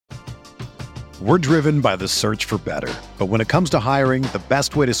We're driven by the search for better. But when it comes to hiring, the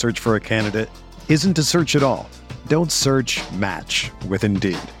best way to search for a candidate isn't to search at all. Don't search, match with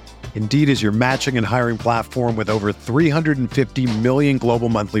Indeed. Indeed is your matching and hiring platform with over 350 million global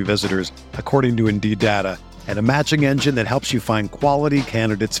monthly visitors, according to Indeed data, and a matching engine that helps you find quality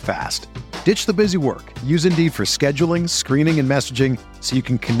candidates fast. Ditch the busy work. Use Indeed for scheduling, screening, and messaging so you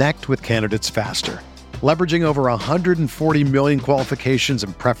can connect with candidates faster. Leveraging over 140 million qualifications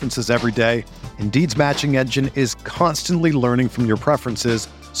and preferences every day, Indeed's matching engine is constantly learning from your preferences,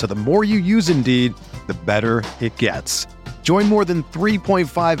 so the more you use Indeed, the better it gets. Join more than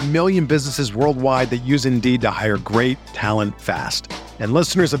 3.5 million businesses worldwide that use Indeed to hire great talent fast. And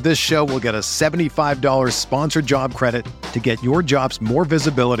listeners of this show will get a $75 sponsored job credit to get your jobs more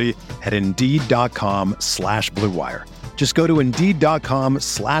visibility at Indeed.com/Blue Wire. Just go to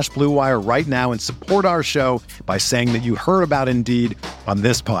Indeed.com/Blue Wire right now and support our show by saying that you heard about Indeed on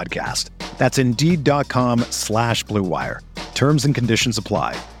this podcast. That's Indeed.com/Blue Wire. Terms and conditions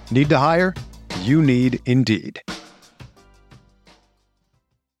apply. Need to hire? You need Indeed.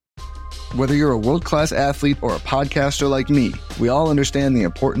 Whether you're a world-class athlete or a podcaster like me, we all understand the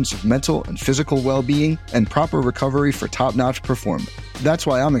importance of mental and physical well-being and proper recovery for top-notch performance. That's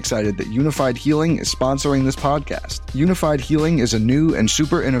why I'm excited that Unified Healing is sponsoring this podcast. Unified Healing is a new and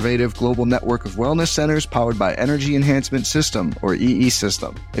super innovative global network of wellness centers powered by Energy Enhancement System, or EE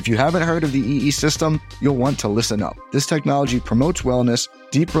System. If you haven't heard of the EE System, you'll want to listen up. This technology promotes wellness,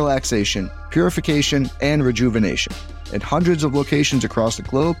 deep relaxation, purification, and rejuvenation. At hundreds of locations across the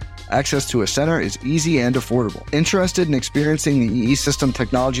globe, access to a center is easy and affordable. Interested in experiencing the EE System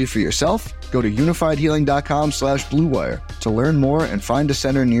technology for yourself? Go to unifiedhealing.com/Blue Wire to learn more and find a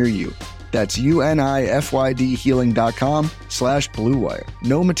center near you. That's UNIFYDhealing.com/Blue Wire.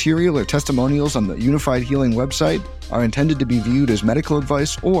 No material or testimonials on the Unified Healing website are intended to be viewed as medical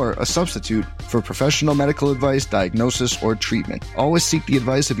advice or a substitute for professional medical advice, diagnosis, or treatment. Always seek the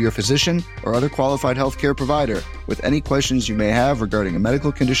advice of your physician or other qualified healthcare provider with any questions you may have regarding a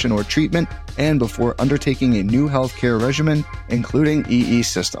medical condition or treatment and before undertaking a new healthcare regimen, including EE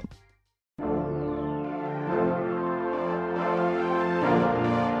System.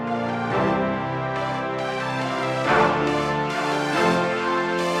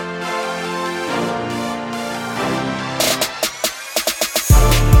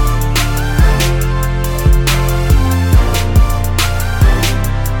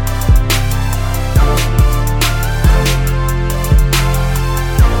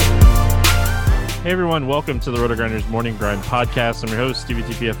 Hey everyone, welcome to the RotoGrinders Morning Grind Podcast. I'm your host, Stevie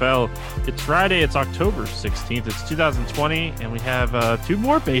TPFL. It's Friday, it's October 16th, it's 2020, and we have two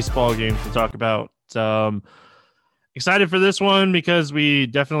more baseball games to talk about. Excited for this one because we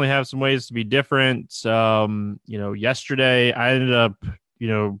definitely have some ways to be different. Yesterday I ended up,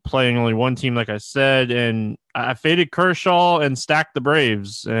 playing only one team, like I said, and I faded Kershaw and stacked the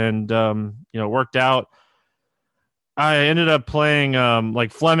Braves, and, it worked out. I ended up playing like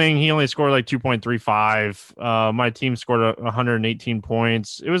Fleming. He only scored like 2.35. My team scored 118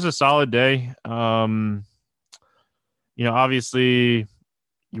 points. It was a solid day. Obviously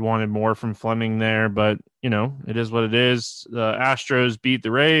you wanted more from Fleming there, but it is what it is. The Astros beat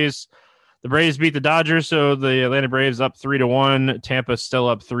the Rays. The Braves beat the Dodgers. So the Atlanta Braves up 3-1. Tampa still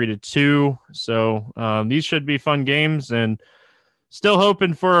up 3-2. So these should be fun games, and still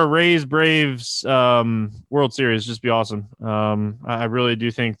hoping for a Rays-Braves World Series. Just be awesome. I really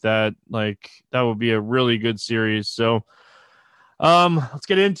do think that that would be a really good series. So let's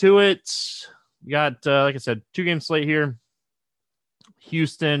get into it. We got, like I said, 2-game slate here.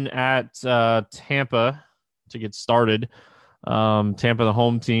 Houston at Tampa to get started. Tampa, the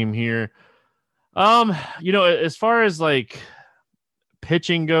home team here. As far as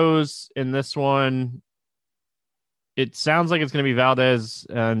pitching goes in this one, it sounds like it's going to be Valdez,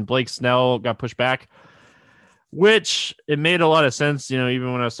 and Blake Snell got pushed back, which it made a lot of sense.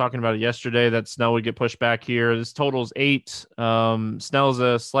 Even when I was talking about it yesterday, that Snell would get pushed back here. This total's 8. Snell's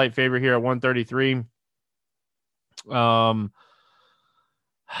a slight favorite here at 133. Framber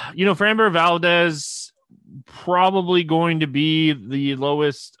Valdez probably going to be the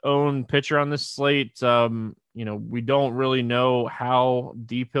lowest owned pitcher on this slate. We don't really know how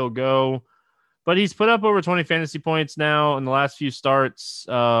deep he'll go, but he's put up over 20 fantasy points now in the last few starts.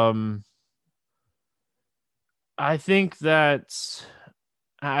 I think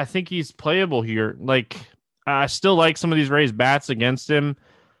he's playable here. I still like some of these Rays bats against him,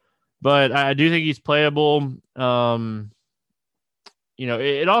 but I do think he's playable.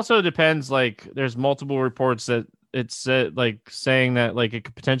 It also depends. There's multiple reports that it's saying that it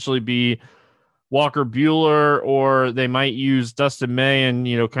could potentially be Walker Buehler, or they might use Dustin May and,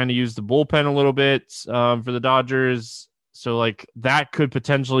 kind of use the bullpen a little bit for the Dodgers. So like that could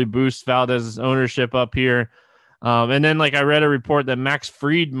potentially boost Valdez's ownership up here. And then like I read a report that Max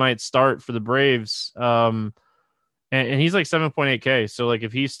Fried might start for the Braves. And he's like 7.8K. So like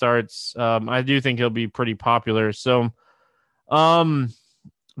if he starts, I do think he'll be pretty popular. So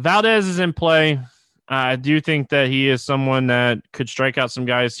Valdez is in play. I do think that he is someone that could strike out some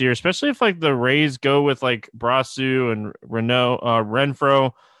guys here, especially if like the Rays go with like Brasu and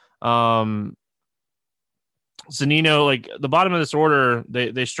Renfroe, Zunino. Like the bottom of this order,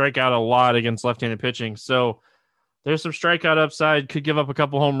 they strike out a lot against left-handed pitching. So there's some strikeout upside. Could give up a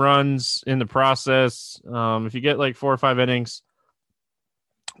couple home runs in the process. If you get like 4 or 5 innings,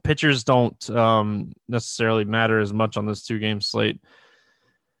 pitchers don't necessarily matter as much on this 2-game slate.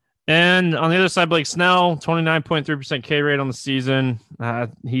 And on the other side, Blake Snell, 29.3% K rate on the season.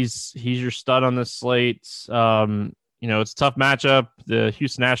 He's your stud on this slate. It's a tough matchup. The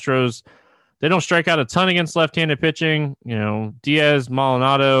Houston Astros, they don't strike out a ton against left-handed pitching. Diaz,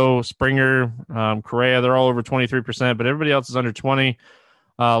 Maldonado, Springer, Correa, they're all over 23%, but everybody else is under 20.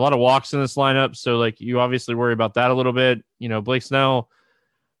 A lot of walks in this lineup, so like you obviously worry about that a little bit. Blake Snell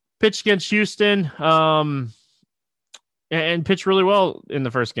pitched against Houston. And pitched really well in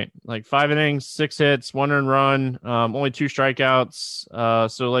the first game, like 5 innings, 6 hits, 1 earned run, only 2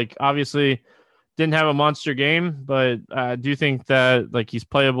 strikeouts. So like obviously didn't have a monster game, but I do think that like he's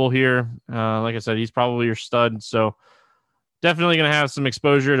playable here. Like I said, he's probably your stud. So definitely going to have some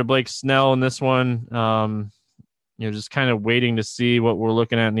exposure to Blake Snell in this one. Just kind of waiting to see what we're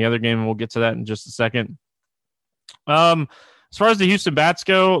looking at in the other game. And we'll get to that in just a second. As far as the Houston bats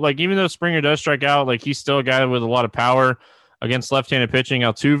go, like even though Springer does strike out, like he's still a guy with a lot of power against left-handed pitching.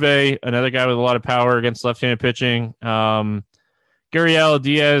 Altuve, another guy with a lot of power against left-handed pitching. Gurriel,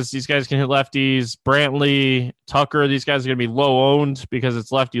 Diaz, these guys can hit lefties. Brantley, Tucker, these guys are going to be low owned because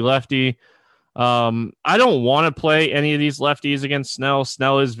it's lefty-lefty. I don't want to play any of these lefties against Snell.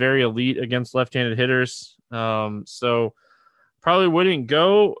 Snell is very elite against left-handed hitters. So probably wouldn't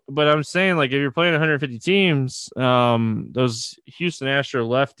go, but I'm saying like if you're playing 150 teams, those Houston Astro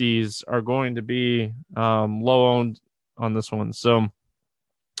lefties are going to be low owned on this one. So,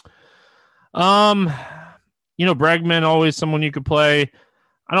 Bregman, always someone you could play.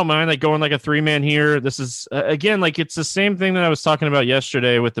 I don't mind like going like a 3-man here. This is again like it's the same thing that I was talking about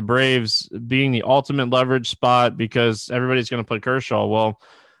yesterday with the Braves being the ultimate leverage spot because everybody's going to play Kershaw. Well,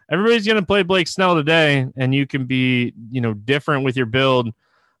 everybody's going to play Blake Snell today, and you can be, different with your build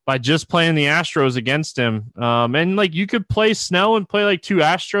by just playing the Astros against him. And like you could play Snell and play like 2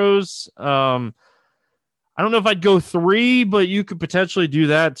 Astros. I don't know if I'd go 3, but you could potentially do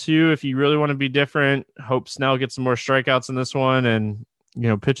that too if you really want to be different. Hope Snell gets some more strikeouts in this one, and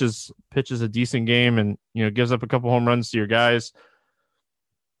pitches a decent game, and gives up a couple home runs to your guys.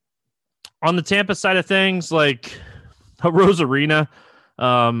 On the Tampa side of things, like Rosarina.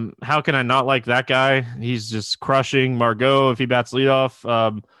 How can I not like that guy? He's just crushing. Margot, if he bats leadoff.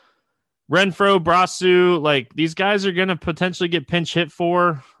 Renfroe, Brasu, like these guys are going to potentially get pinch hit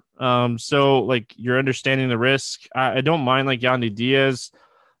for. So like you're understanding the risk. I don't mind like Yandy Diaz.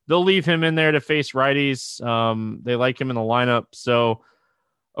 They'll leave him in there to face righties. They like him in the lineup. So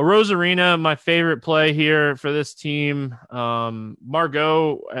a Rosarina, my favorite play here for this team.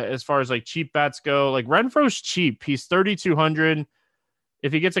 Margot, as far as like cheap bats go, like Renfroe's cheap. He's 3,200.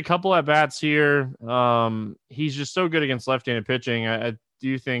 If he gets a couple at bats here, he's just so good against left-handed pitching. I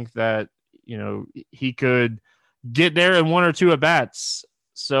do think that, he could get there in 1 or 2 at bats.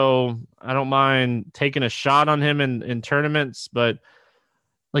 So I don't mind taking a shot on him in tournaments, but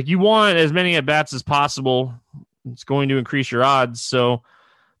like you want as many at bats as possible. It's going to increase your odds. So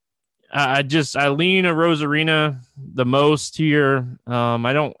I lean a Rosarina the most here.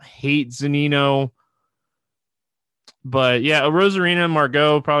 I don't hate Zunino. But yeah, a Rosarina and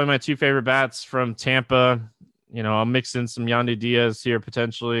Margot, probably my 2 favorite bats from Tampa. I'll mix in some Yandy Diaz here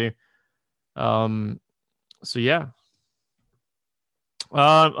potentially. So yeah.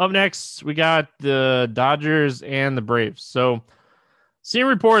 Up next, we got the Dodgers and the Braves. So seeing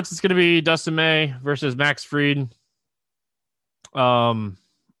reports, it's going to be Dustin May versus Max Fried. I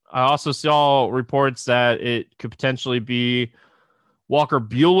also saw reports that it could potentially be Walker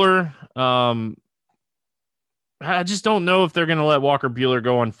Buehler. I just don't know if they're going to let Walker Buehler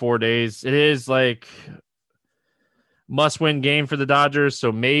go on 4 days. It is like must-win game for the Dodgers,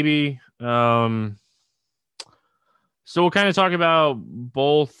 so maybe. So we'll kind of talk about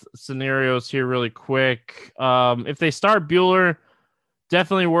both scenarios here really quick. If they start Buehler,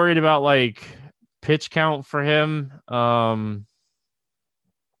 definitely worried about like pitch count for him.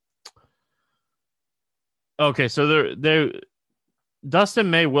 Okay, so they Dustin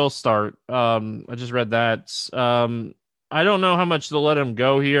May will start. I just read that. I don't know how much they'll let him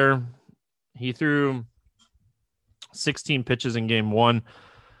go here. He threw 16 pitches in game one.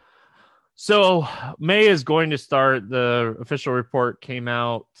 So May is going to start. The official report came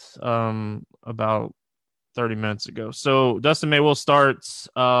out about 30 minutes ago. So Dustin May will start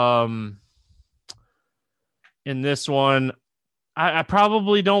in this one. I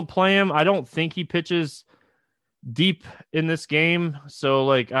probably don't play him. I don't think he pitches deep in this game. So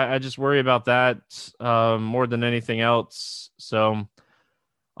like I just worry about that more than anything else. So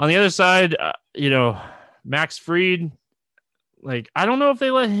on the other side, Max Fried, like I don't know if they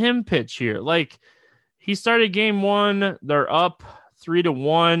let him pitch here. Like he started game one, they're up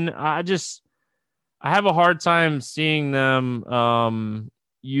 3-1. I have a hard time seeing them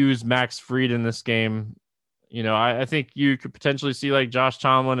use Max Fried in this game. I think you could potentially see like Josh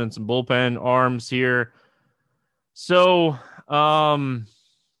Tomlin and some bullpen arms here. So we're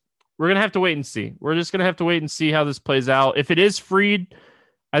going to have to wait and see. We're just going to have to wait and see how this plays out. If it is Fried,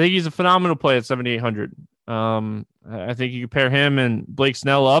 I think he's a phenomenal play at 7,800. I think you can pair him and Blake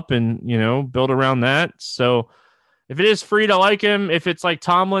Snell up and, build around that. So if it is Fried, I like him. If it's like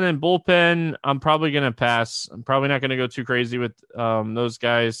Tomlin and bullpen, I'm probably going to pass. I'm probably not going to go too crazy with those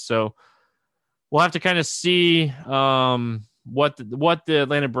guys. So we'll have to kind of see what the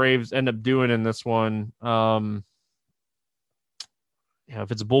Atlanta Braves end up doing in this one. If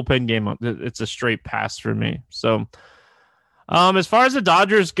it's a bullpen game, it's a straight pass for me. So as far as the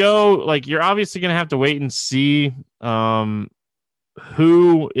Dodgers go, like you're obviously going to have to wait and see who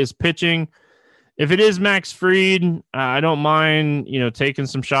is pitching. If it is Max Fried, I don't mind, taking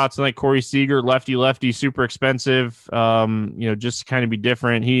some shots like Corey Seager, lefty, super expensive, just to kind of be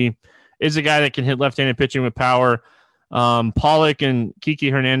different. He is a guy that can hit left-handed pitching with power. Pollock and Kiki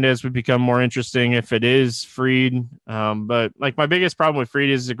Hernandez would become more interesting if it is Fried. But like my biggest problem with Fried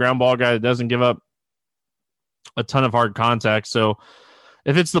is a ground ball guy that doesn't give up a ton of hard contact. So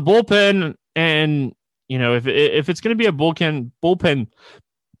if it's the bullpen and, if it's going to be a bullpen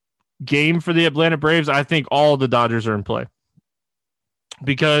game for the Atlanta Braves, I think all the Dodgers are in play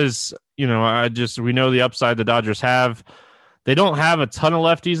because, we know the upside the Dodgers have. They don't have a ton of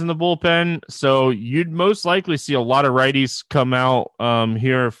lefties in the bullpen, so you'd most likely see a lot of righties come out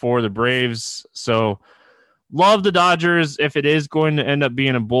here for the Braves. So love the Dodgers. If it is going to end up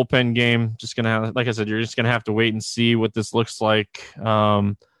being a bullpen game, just going to have, like I said, you're just going to have to wait and see what this looks like.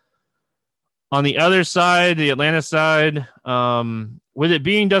 On the other side, the Atlanta side, with it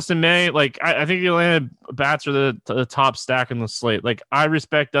being Dustin May, like I think the Atlanta bats are the top stack in the slate. Like I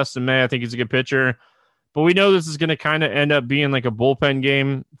respect Dustin May. I think he's a good pitcher. But we know this is going to kind of end up being like a bullpen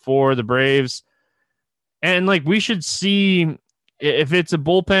game for the Braves. And like we should see if it's a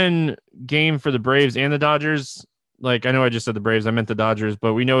bullpen game for the Braves and the Dodgers. Like I know I just said the Braves, I meant the Dodgers,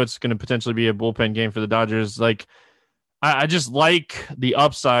 but we know it's going to potentially be a bullpen game for the Dodgers. Like I just like the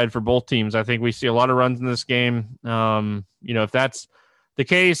upside for both teams. I think we see a lot of runs in this game. If that's the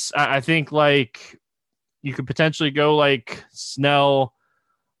case, I think like you could potentially go like Snell,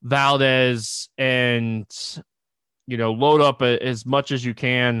 Valdez, and load up as much as you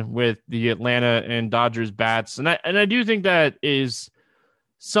can with the Atlanta and Dodgers bats, and I do think that is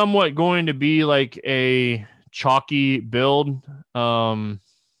somewhat going to be like a chalky build, but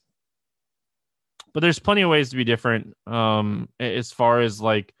there's plenty of ways to be different as far as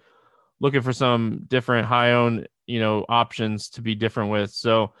like looking for some different high owned options to be different with.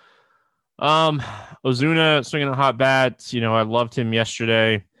 So Ozuna swinging a hot bat, I loved him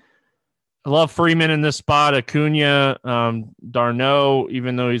yesterday. I love Freeman in this spot, Acuna, d'Arnaud,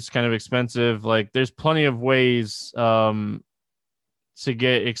 even though he's kind of expensive. Like, there's plenty of ways to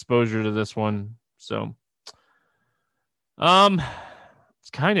get exposure to this one. So,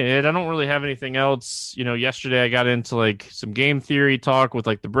 it's kind of it. I don't really have anything else. Yesterday I got into like some game theory talk with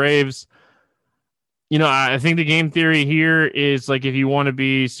like the Braves. I think the game theory here is like if you want to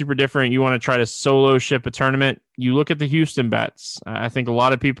be super different, you want to try to solo ship a tournament, you look at the Houston bats. I think a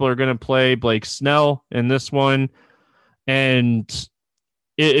lot of people are going to play Blake Snell in this one. And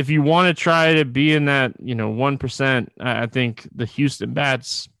if you want to try to be in that, 1%, I think the Houston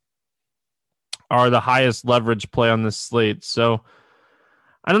bats are the highest leverage play on this slate. So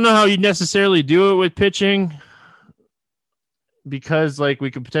I don't know how you'd necessarily do it with pitching, because like we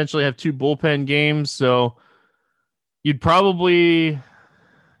could potentially have two bullpen games. So you'd probably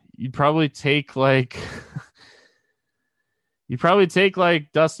take like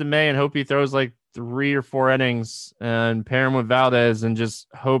Dustin May and hope he throws like 3 or 4 innings and pair him with Valdez and just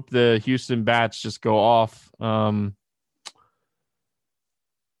hope the Houston bats just go off. I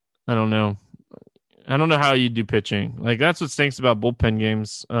don't know. I don't know how you do pitching. Like, that's what stinks about bullpen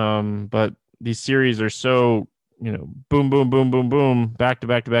games. But these series are so, boom, boom, boom, boom, boom, back to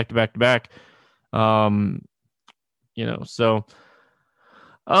back to back to back to back. So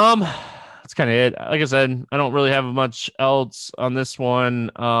that's kind of it. Like I said, I don't really have much else on this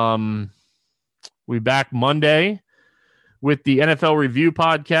one. We back Monday with the NFL Review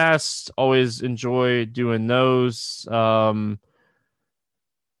podcast. Always enjoy doing those.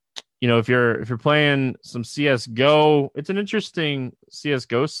 If you're playing some CS:GO, it's an interesting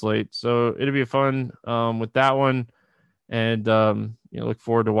CS:GO slate, so it'll be fun with that one, and look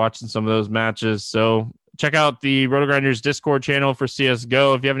forward to watching some of those matches. So check out the RotoGrinders Discord channel for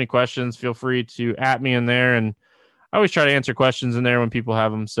CS:GO. If you have any questions, feel free to @ me in there, and I always try to answer questions in there when people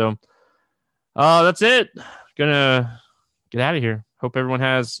have them. So that's it. Gonna get out of here. Hope everyone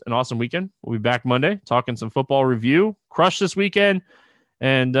has an awesome weekend. We'll be back Monday talking some football review. Crush this weekend.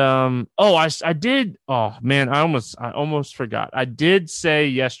 And I did. Oh man, I almost forgot. I did say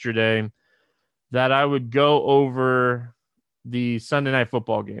yesterday that I would go over the Sunday Night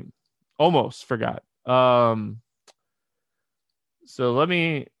Football game. Almost forgot. So let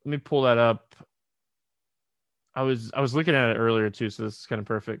me pull that up. I was looking at it earlier too, so this is kind of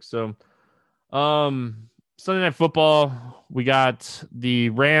perfect. So, Sunday Night Football, we got the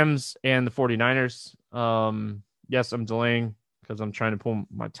Rams and the 49ers. Yes, I'm delaying because I'm trying to pull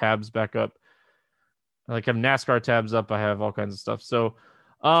my tabs back up. Like, I have NASCAR tabs up. I have all kinds of stuff. So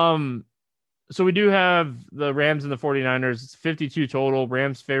we do have the Rams and the 49ers. It's 52 total.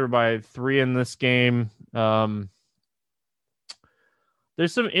 Rams favored by 3 in this game. There's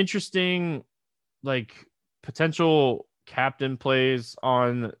some interesting, potential captain plays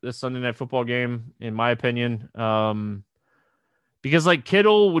on the Sunday Night Football game, in my opinion. Because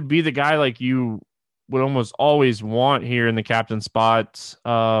Kittle would be the guy you would almost always want here in the captain spot.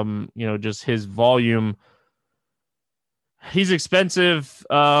 Just his volume. He's expensive.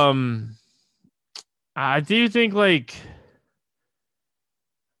 I do think the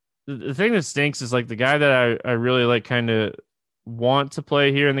thing that stinks is the guy that I really kind of want to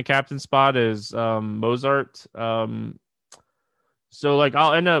play here in the captain spot is Mozart. So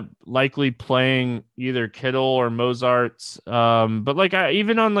I'll end up likely playing either Kittle or Mozart. But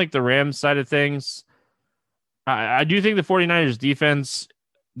even on the Rams side of things, I do think the 49ers defense,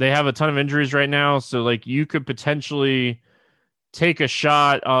 they have a ton of injuries right now. So you could potentially take a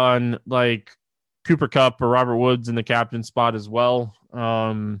shot on Cooper Kupp or Robert Woods in the captain spot as well.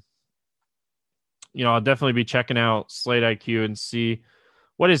 I'll definitely be checking out Slate IQ and see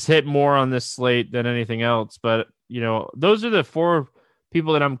what is hit more on this slate than anything else. But, those are the 4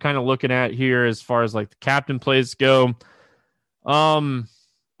 people that I'm kind of looking at here as far as the captain plays go.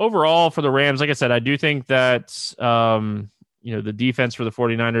 Overall for the Rams, like I said, I do think that, the defense for the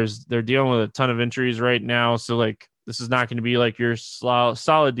 49ers, they're dealing with a ton of injuries right now. So this is not going to be your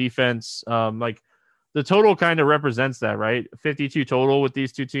solid defense. The total kind of represents that, right? 52 total with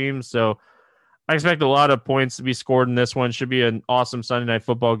these two teams. So I expect a lot of points to be scored in this one. Should be an awesome Sunday Night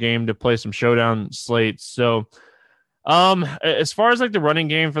Football game to play some showdown slates. So, as far as the running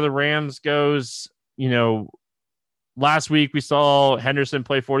game for the Rams goes, last week we saw Henderson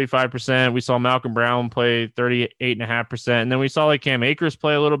play 45%. We saw Malcolm Brown play 38.5%. And then we saw Cam Akers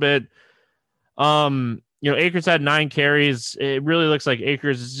play a little bit. Akers had 9 carries. It really looks like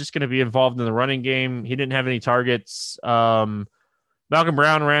Akers is just going to be involved in the running game. He didn't have any targets. Malcolm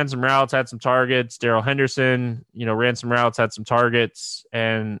Brown ran some routes, had some targets. Darrell Henderson, ran some routes, had some targets,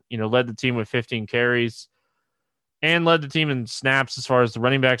 and, led the team with 15 carries and led the team in snaps as far as the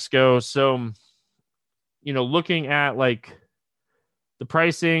running backs go. So, looking at the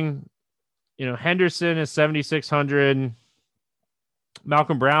pricing, Henderson is 7,600.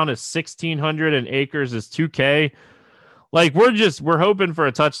 Malcolm Brown is 1,600 and Akers is 2K. We're hoping for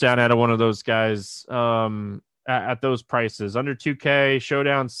a touchdown out of one of those guys at those prices. Under 2K,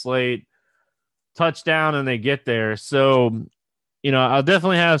 showdown slate, touchdown, and they get there. So, I'll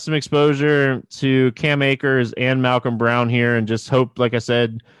definitely have some exposure to Cam Akers and Malcolm Brown here and just hope, like I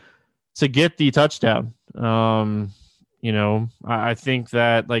said, to get the touchdown. I think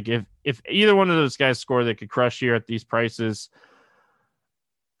that if either one of those guys score, they could crush here at these prices.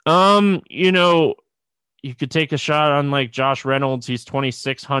 You could take a shot on Josh Reynolds. He's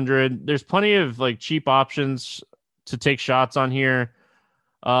 2,600. There's plenty of cheap options to take shots on here.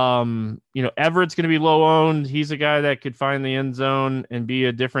 Everett's going to be low owned. He's a guy that could find the end zone and be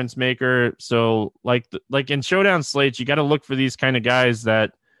a difference maker. So in showdown slates, you got to look for these kind of guys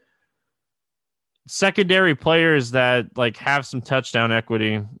that secondary players that have some touchdown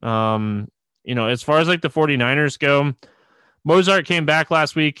equity. As far as the 49ers go, Mozart came back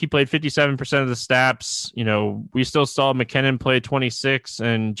last week. He played 57% of the snaps. We still saw McKinnon play 26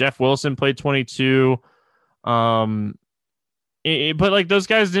 and Jeff Wilson played 22. But like those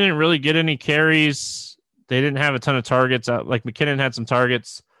guys didn't really get any carries. They didn't have a ton of targets. Like McKinnon had some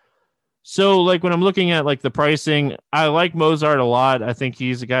targets. So like when I'm looking at like the pricing, I like Mozart a lot. I think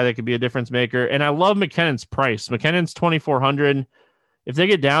he's a guy that could be a difference maker. And I love McKinnon's price. McKinnon's 2,400. If they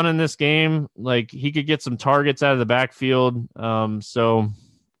get down in this game, like he could get some targets out of the backfield. So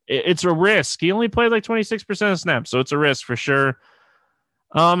it's a risk. He only played like 26% of snaps, so it's a risk for sure.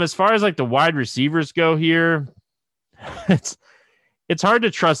 As far as like the wide receivers go here, it's hard to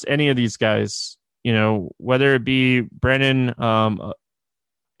trust any of these guys, whether it be Brandon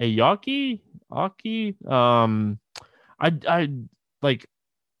Ayaki. I like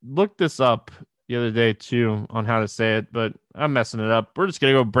looked this up the other day too on how to say it, but I'm messing it up. We're just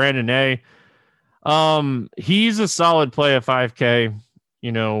gonna go Brandon A. He's a solid play at 5K.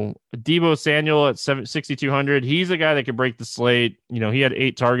 Deebo Samuel at 6,200. He's a guy that could break the slate. He had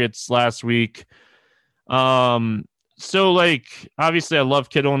 8 targets last week. So like obviously I love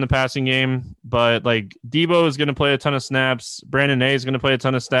Kittle in the passing game, but like Deebo is going to play a ton of snaps. Brandon A is going to play a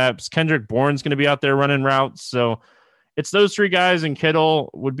ton of snaps. Kendrick Bourne's going to be out there running routes. So it's those 3 guys, and Kittle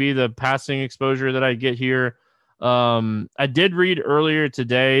would be the passing exposure that I get here. I did read earlier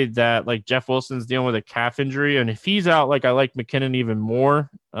today that like Jeff Wilson's dealing with a calf injury, and if he's out, like I like McKinnon even more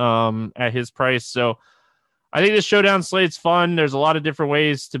at his price. So I think this showdown slate's fun. There's a lot of different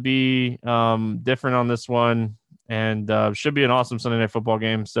ways to be different on this one, and should be an awesome Sunday Night Football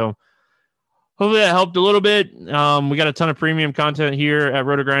game. So hopefully that helped a little bit. We got a ton of premium content here at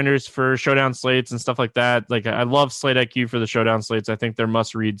RotoGrinders for showdown slates and stuff like that. Like I love Slate IQ for the showdown slates. I think they're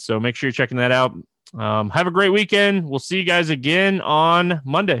must read. So make sure you're checking that out. Have a great weekend. We'll see you guys again on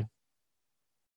Monday.